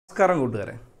നമസ്കാരം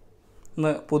കൂട്ടുകാരെ. ഇന്ന്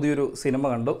പുതിയൊരു സിനിമ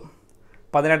കണ്ടു.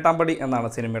 18-ാം പടി എന്നാണ്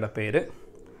സിനിമയുടെ പേര്.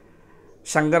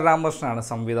 ശങ്കർ രാമകൃഷ്ണനാണ്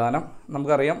സംവിധാനം.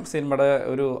 നമുക്കറിയാം സിനിമയുടെ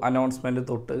ഒരു അനൗൺസ്മെൻറ്റ്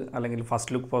തൊട്ട് അല്ലെങ്കിൽ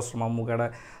ഫസ്റ്റ് ലുക്ക് പോസ്റ്റർ മമ്മൂക്കയുടെ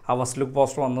ആ ഫസ്റ്റ് ലുക്ക്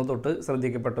പോസ്റ്റർ വന്നത് തൊട്ട്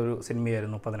ശ്രദ്ധിക്കപ്പെട്ട ഒരു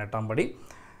സിനിമയായിരുന്നു 18-ാം പടി.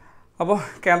 അപ്പോൾ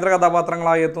കേന്ദ്ര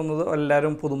കഥാപാത്രങ്ങളായി എത്തുന്നത്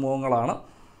എല്ലാവരും പുതുമുഖങ്ങളാണ്.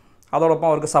 അതോടൊപ്പം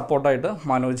അവർക്ക് സപ്പോർട്ടായിട്ട്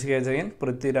മനോജ് കെ ജയൻ,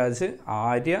 പൃഥ്വിരാജ്,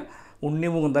 ആര്യ, ഉണ്ണി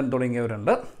മുകുന്ദൻ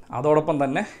തുടങ്ങിയവരുണ്ട്. അതോടൊപ്പം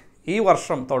തന്നെ ഈ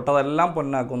വർഷം തൊട്ടതെല്ലാം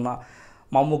പൊന്നാക്കുന്ന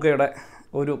മമ്മൂക്കയുടെ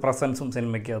ഒരു പ്രസൻസും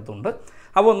സിനിമയ്ക്കകത്തുണ്ട്.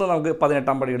 അപ്പോൾ ഒന്ന് നമുക്ക്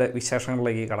 18-ാം പടിയുടെ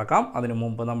വിശേഷങ്ങളിലേക്ക് കടക്കാം. അതിനു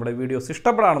മുമ്പ് നമ്മുടെ വീഡിയോസ്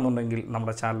ഇഷ്ടപ്പെടുകയാണെന്നുണ്ടെങ്കിൽ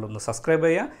നമ്മുടെ ചാനലൊന്ന് സബ്സ്ക്രൈബ്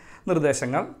ചെയ്യുക,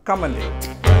 നിർദ്ദേശങ്ങൾ കമൻറ്റ് ചെയ്യുക.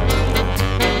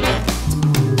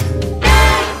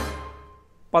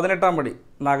 18-ാം പടി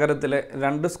നഗരത്തിലെ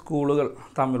രണ്ട് സ്കൂളുകൾ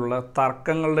തമ്മിലുള്ള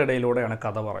തർക്കങ്ങളുടെ ഇടയിലൂടെയാണ്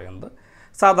കഥ പറയുന്നത്.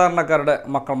 സാധാരണക്കാരുടെ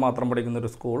മക്കൾ മാത്രം പഠിക്കുന്ന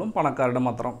ഒരു സ്കൂളും പണക്കാരുടെ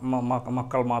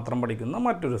മക്കൾ മാത്രം പഠിക്കുന്ന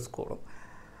മറ്റൊരു സ്കൂളും.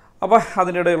 അപ്പോൾ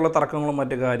അതിനിടെയുള്ള തർക്കങ്ങളും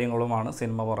മറ്റു കാര്യങ്ങളുമാണ്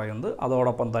സിനിമ പറയുന്നത്.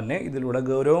 അതോടൊപ്പം തന്നെ ഇതിലൂടെ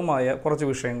ഗൗരവമായ കുറച്ച്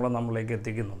വിഷയങ്ങളും നമ്മളിലേക്ക്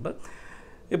എത്തിക്കുന്നുണ്ട്.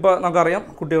 ഇപ്പോൾ നമുക്കറിയാം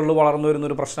കുട്ടികളിൽ വളർന്നു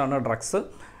വരുന്നൊരു പ്രശ്നമാണ്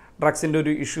ഡ്രഗ്സിൻ്റെ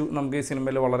ഒരു ഇഷ്യൂ നമുക്ക് ഈ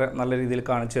സിനിമയിൽ വളരെ നല്ല രീതിയിൽ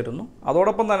കാണിച്ചു തരുന്നു.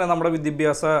 അതോടൊപ്പം തന്നെ നമ്മുടെ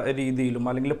വിദ്യാഭ്യാസ രീതിയിലും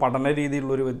അല്ലെങ്കിൽ പഠന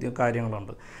രീതിയിലുള്ളൊരു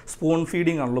കാര്യങ്ങളുണ്ട്. സ്പൂൺ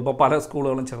ഫീഡിംഗ് ആണല്ലോ ഇപ്പോൾ പല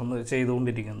സ്കൂളുകളും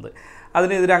ചെയ്തുകൊണ്ടിരിക്കുന്നത്.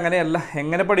 അതിനെതിരെ അങ്ങനെയല്ല,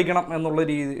 എങ്ങനെ പഠിക്കണം എന്നുള്ള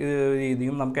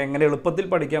രീതിയും നമുക്ക് എങ്ങനെ എളുപ്പത്തിൽ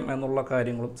പഠിക്കാം എന്നുള്ള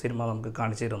കാര്യങ്ങളും സിനിമ നമുക്ക്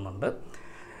കാണിച്ചു തരുന്നുണ്ട്.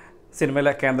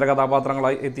 സിനിമയിലെ കേന്ദ്ര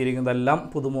കഥാപാത്രങ്ങളായി എത്തിയിരിക്കുന്നതെല്ലാം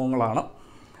പുതുമുഖങ്ങളാണ്.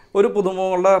 ഒരു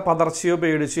പുതുമുഖങ്ങളുടെ പതർച്ചയോ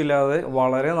പേടിച്ചോ ഇല്ലാതെ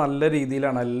വളരെ നല്ല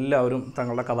രീതിയിലാണ് എല്ലാവരും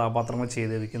തങ്ങളുടെ കഥാപാത്രങ്ങൾ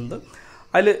ചെയ്തിരിക്കുന്നത്.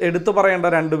 അതിൽ എടുത്തു പറയേണ്ട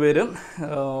രണ്ടുപേരും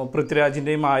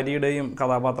പൃഥ്വിരാജിൻ്റെയും ആര്യയുടെയും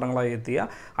കഥാപാത്രങ്ങളായി എത്തിയ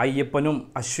അയ്യപ്പനും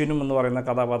അശ്വിനും എന്ന് പറയുന്ന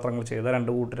കഥാപാത്രങ്ങൾ ചെയ്ത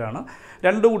രണ്ട് കൂട്ടരാണ്.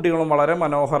 രണ്ട് കുട്ടികളും വളരെ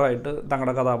മനോഹരമായിട്ട്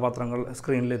തങ്ങളുടെ കഥാപാത്രങ്ങൾ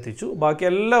സ്ക്രീനിലെത്തിച്ചു. ബാക്കി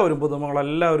എല്ലാവരും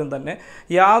പുതുമുഖങ്ങളെല്ലാവരും തന്നെ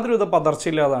യാതൊരുവിധ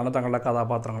പതർച്ചയില്ലാതാണ് തങ്ങളുടെ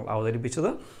കഥാപാത്രങ്ങൾ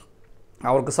അവതരിപ്പിച്ചത്.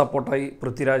 അവർക്ക് സപ്പോർട്ടായി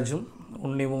പൃഥ്വിരാജും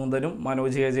ഉണ്ണി മുകുന്ദനും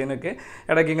മനോജ് കെ ജയനൊക്കെ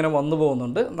ഇടയ്ക്ക് ഇങ്ങനെ വന്നു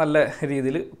പോകുന്നുണ്ട്. നല്ല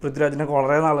രീതിയിൽ പൃഥ്വിരാജിനൊക്കെ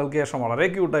വളരെ നാളുകൾക്ക് ശേഷം വളരെ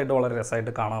ക്യൂട്ടായിട്ട് വളരെ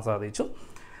രസമായിട്ട് കാണാൻ സാധിച്ചു.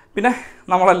 പിന്നെ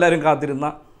നമ്മളെല്ലാവരും കാത്തിരുന്ന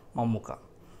മമ്മൂക്ക,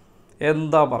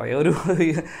 എന്താ പറയുക, ഒരു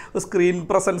സ്ക്രീൻ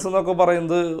പ്രസൻസ് എന്നൊക്കെ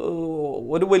പറയുന്നത്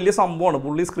ഒരു വലിയ സംഭവമാണ്.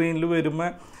 പുള്ളി സ്ക്രീനിൽ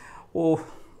വരുമ്പോൾ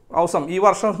അവസാനം ഈ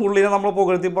വർഷം പുള്ളിനെ നമ്മൾ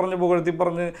പുകഴ്ത്തി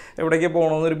പറഞ്ഞ് എവിടേക്ക്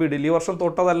പോകണമെന്നൊരു പിടിയിൽ ഈ വർഷം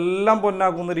തൊട്ടതെല്ലാം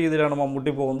പൊന്നാക്കുന്ന രീതിയിലാണ്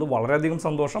മമ്മൂട്ടി പോകുന്നത്. വളരെയധികം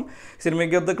സന്തോഷം.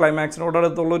 സിനിമയ്ക്കകത്ത്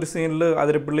ക്ലൈമാക്സിനോടടുത്തുള്ള ഒരു സീനിൽ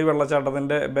അതിരപ്പള്ളി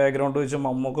വെള്ളച്ചാട്ടത്തിൻ്റെ ബാക്ക്ഗ്രൗണ്ട് വെച്ച്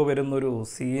മമ്മൂക്ക വരുന്നൊരു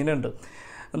സീനുണ്ട്.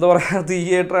 എന്താ പറയുക,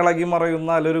 തിയേറ്റർ ഇളകി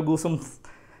മറയുന്ന അല്ലൊരു ഗൂസും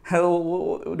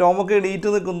രോമൊക്കെ എണീറ്റ്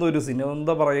നിൽക്കുന്ന ഒരു സീൻ.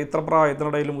 എന്താ പറയുക, ഇത്ര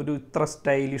പ്രായത്തിനിടയിലും ഇത്ര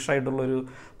സ്റ്റൈലിഷ് ആയിട്ടുള്ളൊരു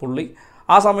പുള്ളി.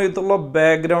 ആ സമയത്തുള്ള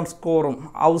ബാക്ക്ഗ്രൗണ്ട് സ്കോറും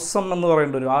ഔസം എന്ന്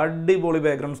പറയേണ്ട ഒരു അടിപൊളി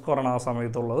ബാക്ക്ഗ്രൗണ്ട് സ്കോറാണ് ആ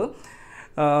സമയത്തുള്ളത്.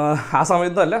 ആ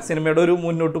സമയത്തല്ല, സിനിമയുടെ ഒരു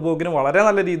മുന്നോട്ട് പോക്കിന് വളരെ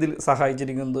നല്ല രീതിയിൽ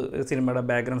സഹായിച്ചിരിക്കുന്നത് സിനിമയുടെ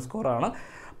ബാക്ക്ഗ്രൗണ്ട് സ്കോറാണ്.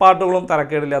 പാട്ടുകളും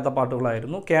തരക്കേടില്ലാത്ത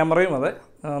പാട്ടുകളായിരുന്നു. ക്യാമറയും അതെ,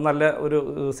 നല്ല ഒരു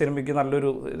സിനിമയ്ക്ക്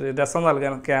നല്ലൊരു രസം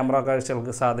നൽകാൻ ക്യാമറ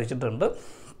കാഴ്ചകൾക്ക് സാധിച്ചിട്ടുണ്ട്.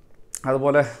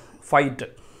 അതുപോലെ ഫൈറ്റ്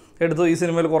എടുത്തു. ഈ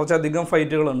സിനിമയിൽ കുറച്ചധികം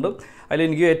ഫൈറ്റുകളുണ്ട്. അതിൽ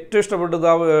എനിക്ക് ഏറ്റവും ഇഷ്ടപ്പെട്ടത്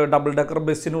ആ ഡബിൾ ഡെക്കർ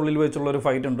ബസ്സിനുള്ളിൽ വെച്ചുള്ളൊരു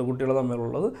ഫൈറ്റ് ഉണ്ട് കുട്ടികൾ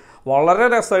തമ്മിലുള്ളത്. വളരെ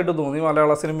രസമായിട്ട് തോന്നി.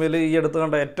 മലയാള സിനിമയിൽ ഈ അടുത്ത്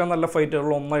കണ്ട ഏറ്റവും നല്ല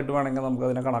ഫൈറ്റുകളിൽ ഒന്നായിട്ട് വേണമെങ്കിൽ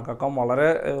നമുക്കതിനെ കണക്കാക്കാം. വളരെ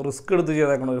റിസ്ക് എടുത്ത്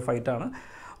ചെയ്തേക്കുന്ന ഒരു ഫൈറ്റാണ്.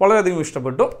 വളരെയധികം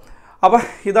ഇഷ്ടപ്പെട്ടു. അപ്പോൾ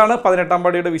ഇതാണ് 18-ാം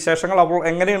പടിയുടെ വിശേഷങ്ങൾ. അപ്പോൾ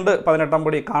എങ്ങനെയുണ്ട് 18-ാം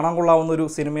പടി? കാണാൻ കൊള്ളാവുന്ന ഒരു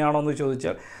സിനിമയാണോ എന്ന്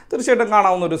ചോദിച്ചാൽ തീർച്ചയായിട്ടും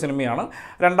കാണാവുന്ന ഒരു സിനിമയാണ്.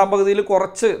 രണ്ടാം പകുതിയിൽ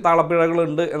കുറച്ച്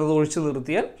താളപ്പിഴകളുണ്ട് എന്നത് ഒഴിച്ചു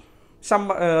നിർത്തിയാൽ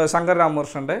ശങ്കർ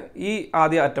രാമകൃഷ്ണൻ്റെ ഈ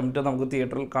ആദ്യ അറ്റംപ്റ്റ് നമുക്ക്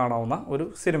തിയേറ്ററിൽ കാണാവുന്ന ഒരു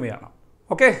സിനിമയാണ്.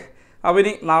 ഓക്കെ, അപ്പോൾ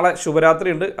ഇനി നാളെ ശുഭരാത്രി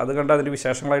ഉണ്ട്. അത് കണ്ട് അതിൻ്റെ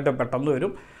വിശേഷങ്ങളായിട്ട് പെട്ടെന്ന്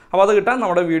വരും. അപ്പോൾ അത് കിട്ടാൻ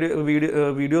നമ്മുടെ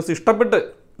വീഡിയോസ് ഇഷ്ടപ്പെട്ട്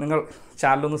നിങ്ങൾ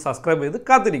ചാനലൊന്ന് സബ്സ്ക്രൈബ് ചെയ്ത്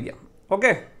കാത്തിരിക്കാം.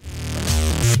 ഓക്കെ.